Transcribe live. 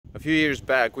few years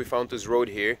back we found this road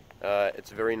here. It's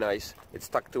very nice. It's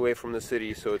tucked away from the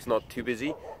city, so it's not too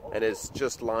busy, and it's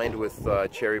just lined with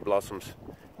cherry blossoms.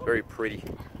 Very pretty.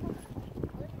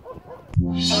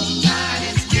 We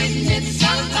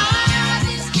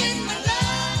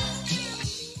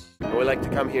like to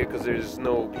come here because there's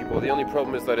no people. The only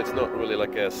problem is that it's not really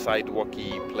like a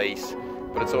sidewalky place,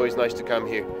 but it's always nice to come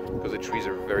here because the trees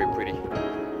are very pretty.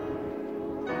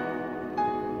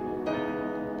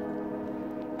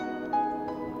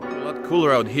 A lot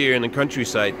cooler out here in the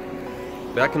countryside.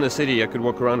 Back in the city I could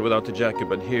walk around without the jacket,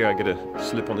 but here I gotta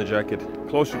slip on the jacket.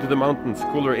 Closer to the mountains,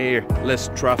 cooler air,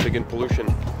 less traffic and pollution.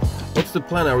 What's the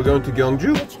plan? Are we going to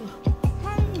Gyeongju?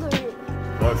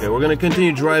 Okay, we're gonna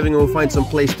continue driving and we'll find some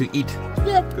place to eat.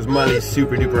 Because Mali is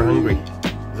super duper hungry.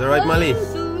 Is that right, Mali?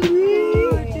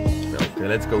 Okay,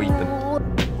 let's go eat then.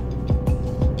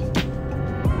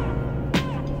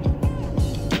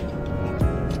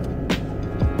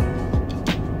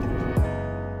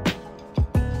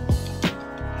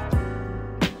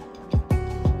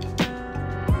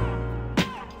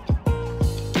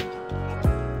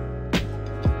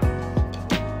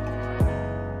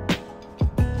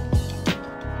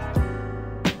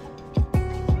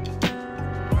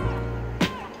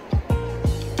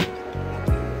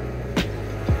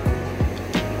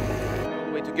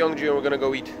 Gyeongju and we're gonna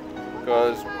go eat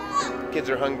because kids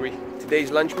are hungry. Today's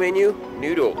lunch menu: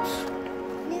 noodles.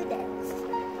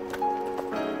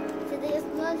 Today's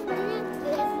lunch menu.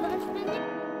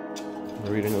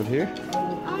 Read a note here.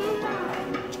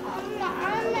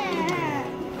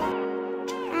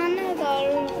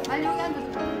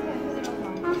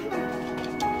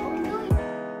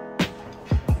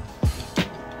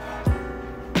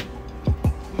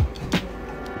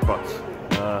 But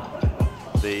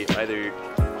they either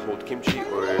hold kimchi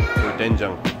or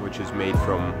doenjang, which is made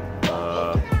from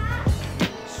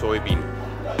soybean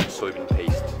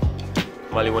paste.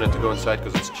 Mali wanted to go inside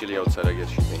because it's chilly outside, I guess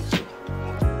she thinks. So.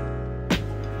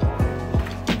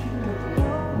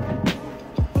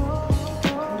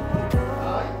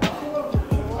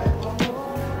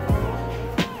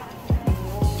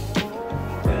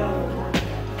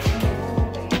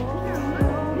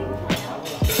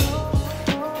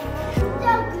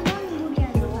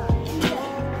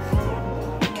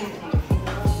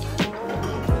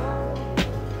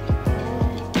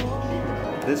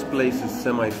 This place is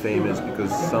semi-famous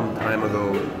because some time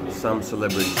ago some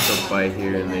celebrity stopped by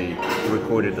here and they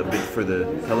recorded a bit for the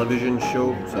television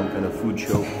show, some kind of food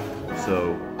show.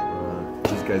 So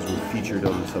these guys were featured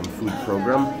on some food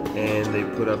program and they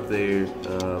put up their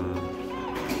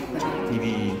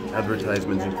TV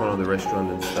advertisements in front of the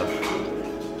restaurant and stuff.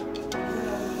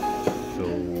 So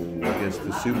I guess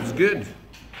the soup's good.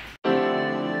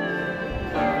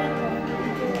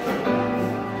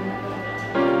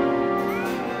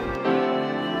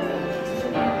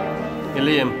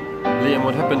 Liam,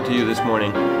 what happened to you this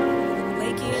morning?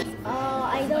 LAKEY.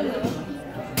 I don't know.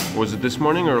 Was it this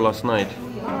morning or last night?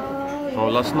 Oh,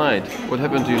 last night. What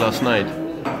happened to you last night?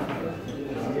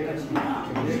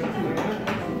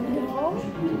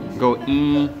 Go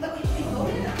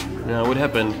Yeah, what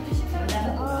happened?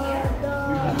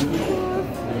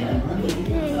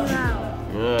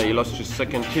 Yeah, you lost your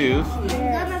second tooth.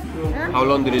 How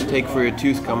long did it take for your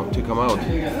tooth to come out?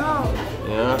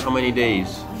 Yeah, how many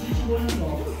days?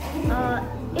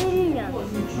 1년.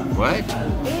 What?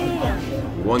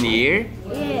 1년. 1 year?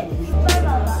 Yeah.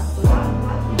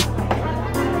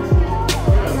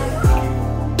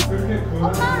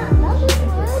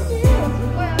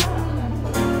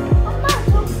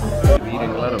 I'm eating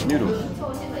a lot of noodles.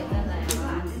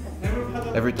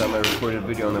 Every time I record a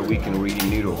video on a weekend, we're eating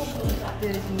noodles.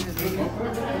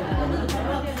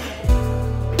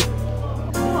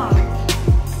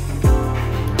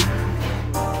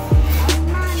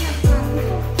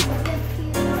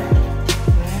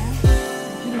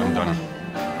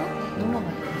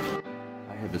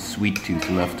 Sweet tooth,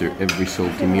 and after every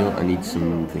salty meal I need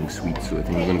something sweet, so I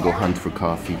think I'm gonna go hunt for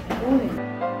coffee.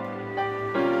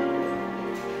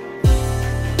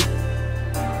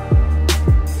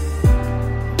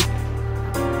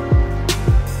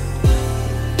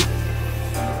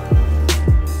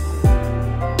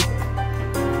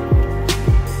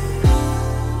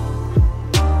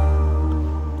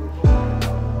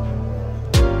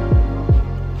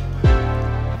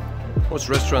 Most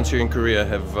restaurants here in Korea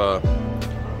have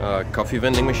coffee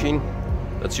vending machine.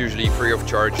 That's usually free of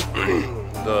charge.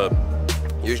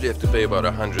 Usually have to pay about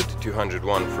 100 to 200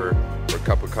 won for a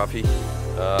cup of coffee.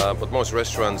 But most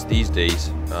restaurants these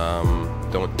days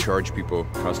don't charge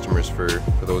customers for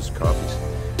those coffees.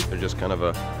 They're just kind of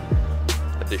a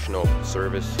additional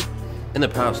service. In the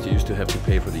past, you used to have to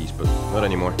pay for these, but not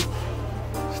anymore.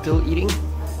 Still eating?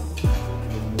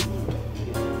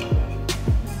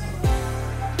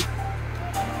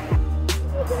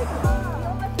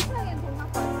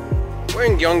 We're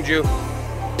in Gyeongju,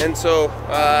 and so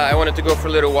I wanted to go for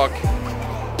a little walk.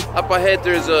 Up ahead,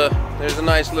 there's a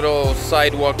nice little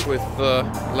sidewalk with a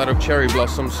lot of cherry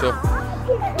blossoms. So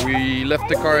we left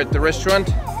the car at the restaurant,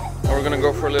 and we're gonna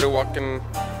go for a little walk and,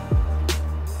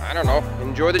 I don't know,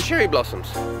 enjoy the cherry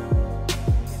blossoms.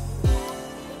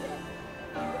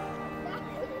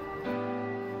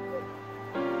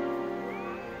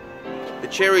 The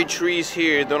cherry trees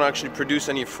here don't actually produce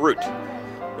any fruit.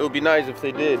 It would be nice if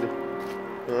they did.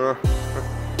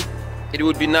 It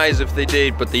would be nice if they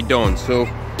did, but they don't. So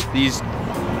these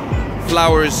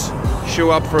flowers show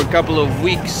up for a couple of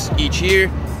weeks each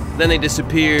year, then they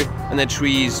disappear, and the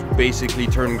trees basically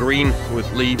turn green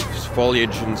with leaves,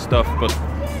 foliage and stuff.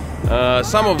 But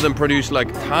some of them produce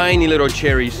like tiny little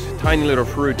cherries, tiny little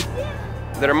fruit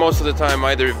that are most of the time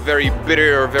either very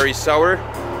bitter or very sour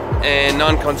and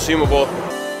non-consumable.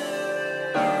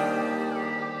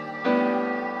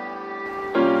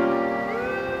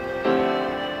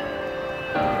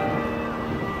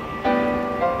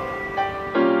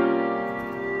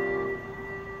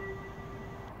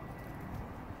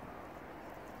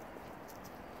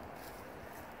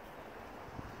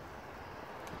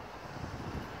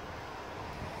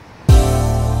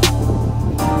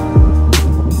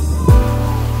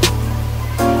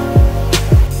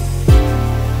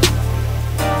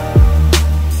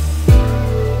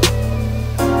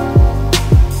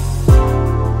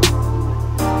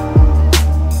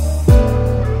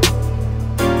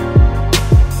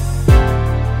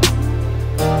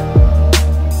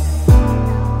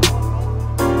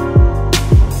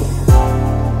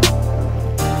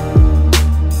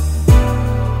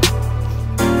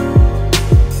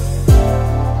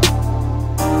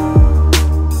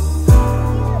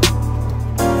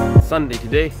 Sunday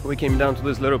today, we came down to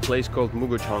this little place called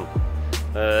Mugochang.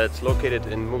 It's located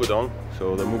in Mugodong,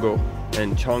 so the Mugo,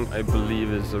 and Chong, I believe,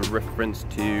 is a reference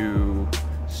to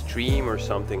stream or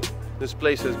something. This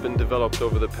place has been developed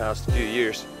over the past few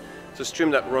years. It's a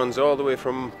stream that runs all the way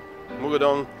from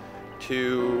Mugodong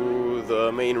to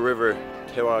the main river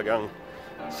Taehwa,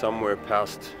 somewhere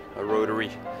past a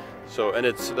rotary. So, and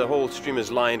the whole stream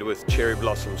is lined with cherry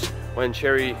blossoms. When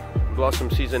cherry blossom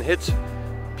season hits,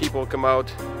 people come out.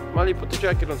 Molly, put the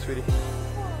jacket on, sweetie.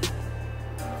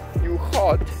 You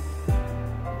hot,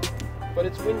 but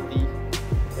it's windy,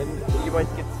 and you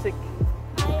might get sick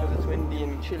because it's windy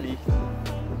and chilly.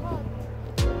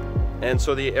 And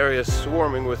so the area is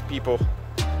swarming with people.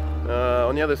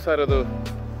 On the other side of the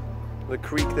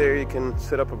creek there, you can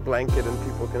set up a blanket and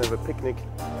people can have a picnic.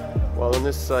 While on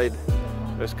this side,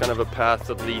 there's kind of a path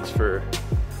that leads for,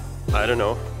 I don't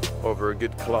know, over a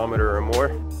good kilometer or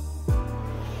more.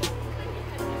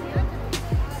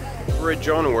 Bridge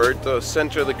onward, the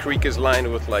center of the creek is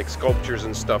lined with like sculptures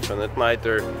and stuff, and at night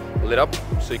they're lit up,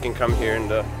 so you can come here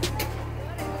and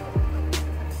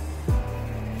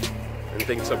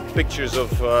take some pictures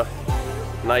of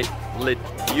night lit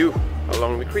view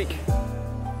along the creek.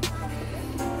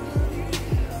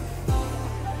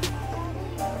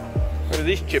 What are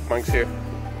these chipmunks here?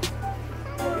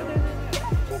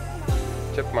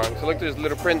 Chipmunks. Look, there's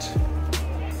Little Prince.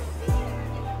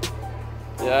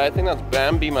 Yeah, I think that's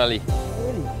Bambi, Mali.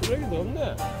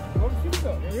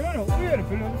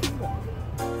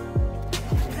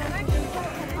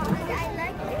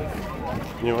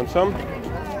 You want some?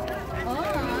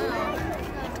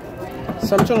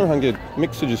 3,000원 한 개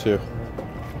믹스 주세요.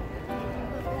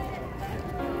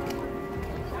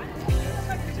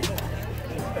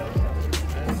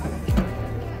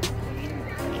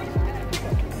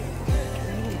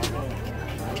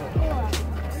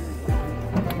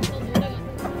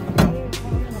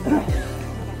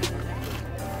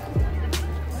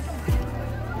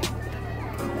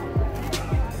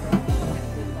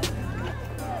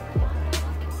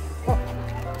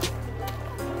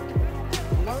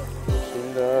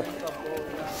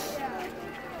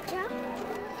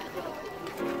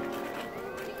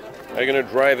 Are you gonna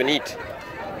drive and eat?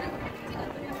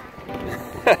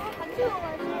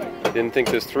 Didn't think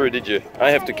this through, did you?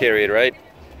 I have to carry it, right?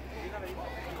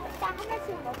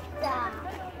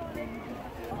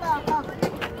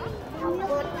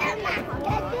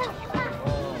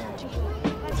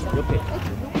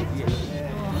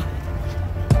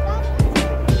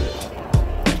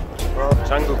 Oh,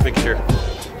 jungle picture.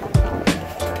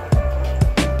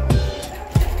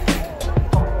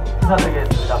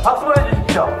 인사드리겠습니다. 박수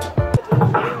보내주십시오.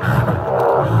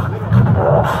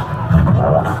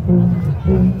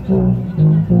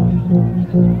 We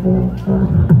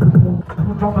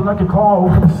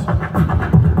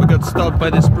got stopped by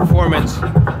this performance,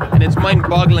 and it's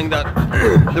mind-boggling that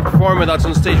the performer that's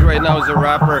on stage right now is a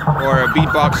rapper or a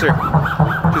beatboxer.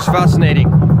 Just fascinating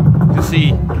to see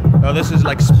how this is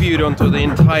like spewed onto the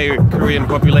entire Korean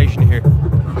population here.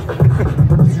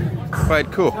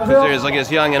 Quite cool, because there's, I guess,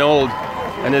 young and old,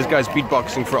 and this guy's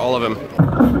beatboxing for all of them.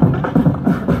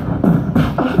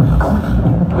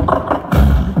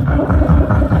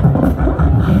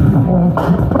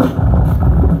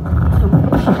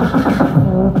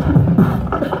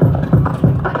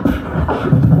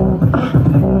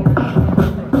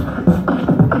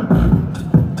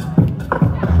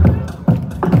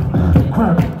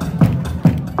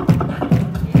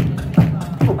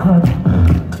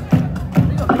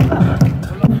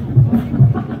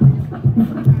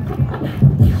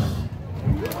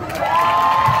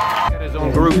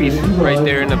 Right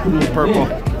there in the purple.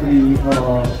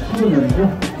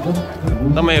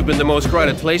 That may have been the most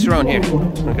crowded place around here.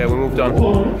 Okay, we moved on.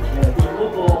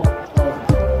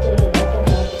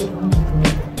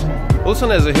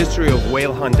 Ulsan has a history of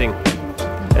whale hunting,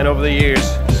 and over the years,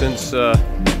 since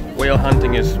whale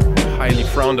hunting is highly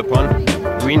frowned upon,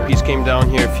 Greenpeace came down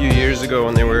here a few years ago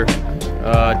and they were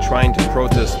trying to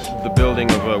protest the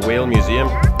building of a whale museum.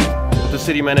 But the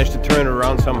city managed to turn it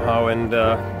around somehow, and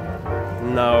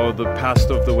now the past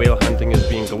of the whale hunting is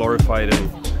being glorified,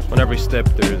 and on every step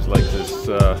there's like this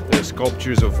there's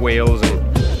sculptures of whales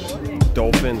and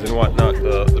dolphins and whatnot.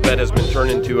 The bed has been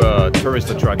turned into a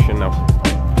tourist attraction now.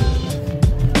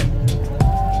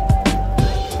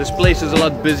 This place is a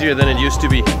lot busier than it used to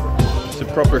be. It's a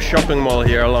proper shopping mall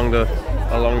here along the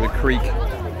creek.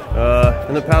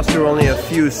 In the past there were only a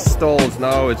few stalls.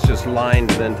 Now it's just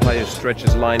lined, the entire stretch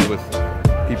is lined with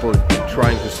people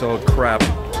trying to sell crap.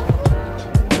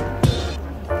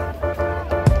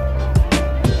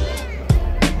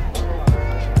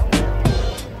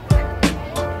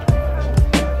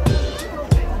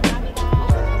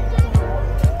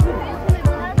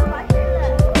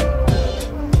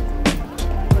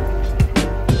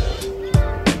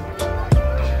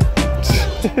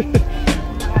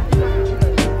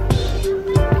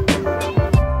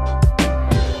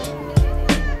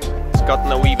 It's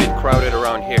gotten a wee bit crowded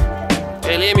around here.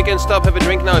 Hey Liam, you can stop, have a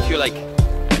drink now if you like.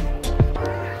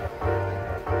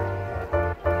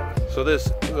 So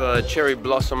this cherry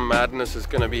blossom madness is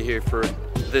gonna be here for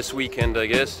this weekend, I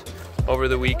guess. Over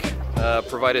the week,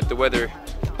 provided the weather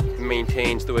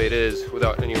maintains the way it is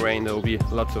without any rain, there will be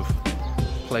lots of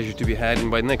pleasure to be had,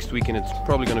 and by next weekend it's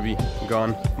probably gonna be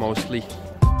gone mostly.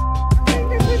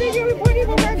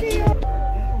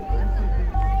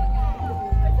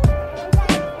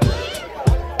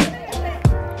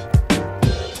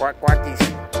 Quack quackies.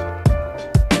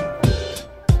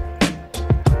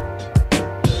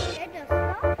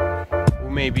 We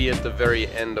may be at the very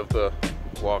end of the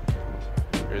walk.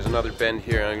 There's another bend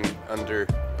here under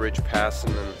Bridge Pass,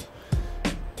 and then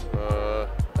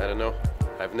I don't know.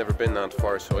 I've never been that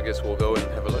far, so I guess we'll go and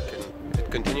have a look, and if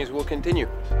it continues, we'll continue.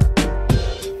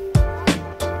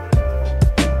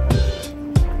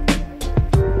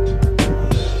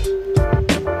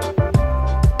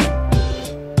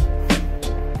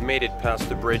 Made it past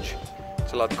the bridge.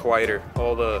 It's a lot quieter.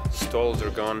 All the stalls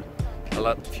are gone. A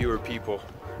lot fewer people,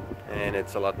 and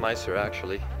it's a lot nicer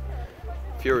actually.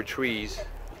 Fewer trees,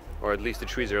 or at least the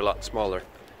trees are a lot smaller.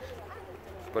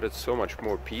 But it's so much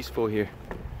more peaceful here.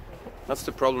 That's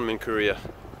the problem in Korea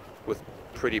with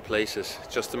pretty places.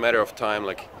 It's just a matter of time.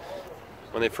 Like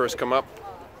when they first come up,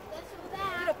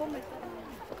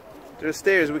 there's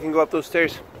stairs. We can go up those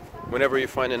stairs. Whenever you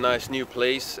find a nice new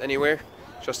place anywhere,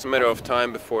 just a matter of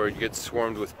time before it gets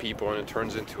swarmed with people and it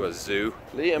turns into a zoo.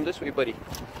 Liam, this way, buddy.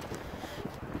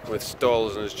 With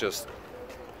stalls, and it's just,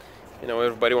 you know,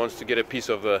 everybody wants to get a piece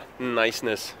of the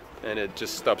niceness, and it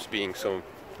just stops being so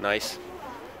nice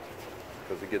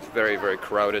because it gets very, very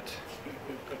crowded.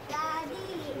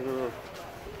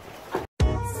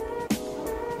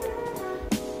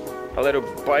 A little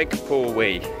bike pull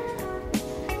way.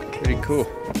 Pretty cool.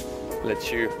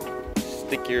 Lets you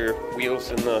stick your wheels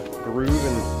in the groove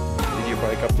and lead your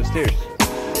bike up the stairs.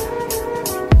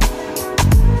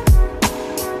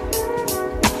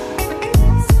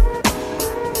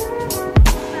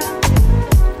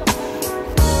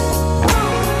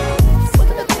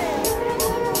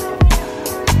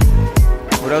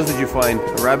 What else did you find?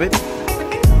 A rabbit?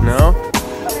 No?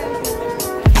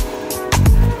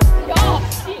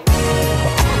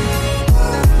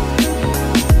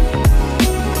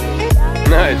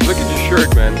 Nice, look at your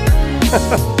shirt, man.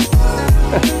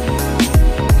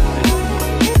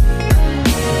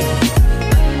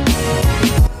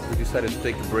 We decided to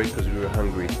take a break because we were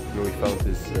hungry. And we found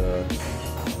this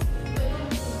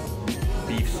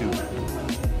beef soup.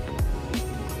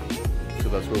 So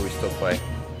that's where we stopped by.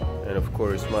 And of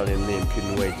course, Mali and Liam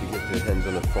couldn't wait to get their hands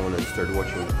on the phone and start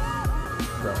watching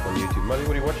crap on YouTube. Mali,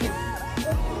 what are you watching?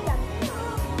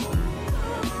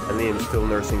 And Liam's still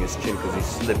nursing his chin because he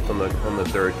slipped on the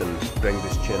dirt and banged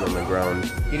his chin on the ground.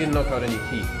 He didn't knock out any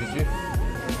teeth, did you?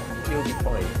 He'll be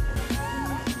fine.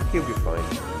 He'll be fine.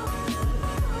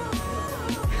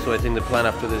 So I think the plan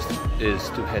after this is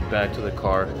to head back to the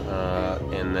car,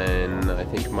 and then I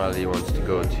think Mali wants to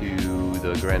go to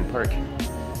the Grand Park.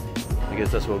 I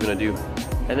guess that's what we're gonna do.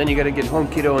 And then you gotta get home,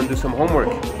 kiddo, and do some homework.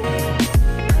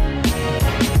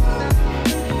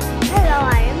 Hello,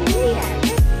 I am Leah.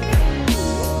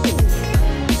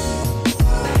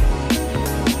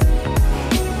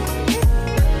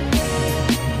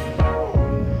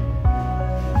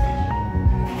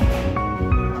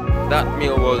 That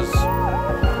meal was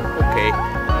okay.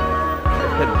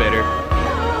 I've had better.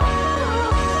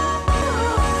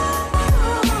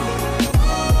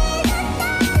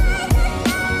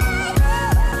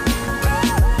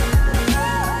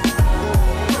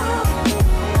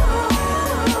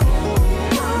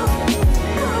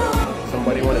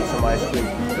 Somebody wanted some ice cream,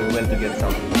 so we went to get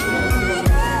some.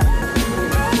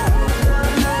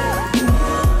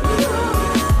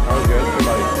 How was yours,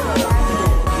 everybody?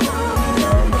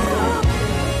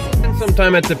 Some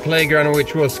time at the playground,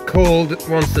 which was cold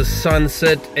once the sun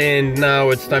set, and now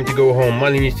it's time to go home.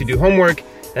 Mali needs to do homework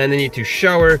and they need to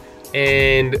shower.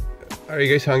 And are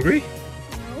you guys hungry?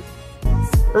 No.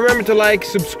 Remember to like,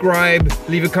 subscribe,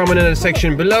 leave a comment in the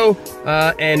section below,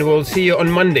 and we'll see you on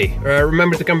Monday.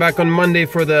 Remember to come back on Monday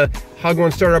for the How Go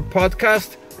and Startup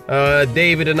podcast.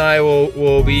 David and I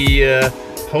will be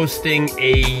hosting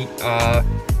a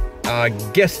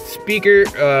guest speaker,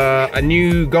 a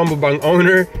new Gombobang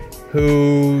owner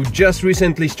who just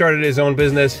recently started his own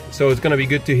business, so it's gonna be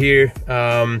good to hear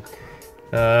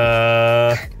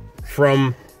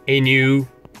from a new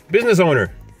business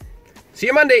owner. See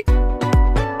you Monday!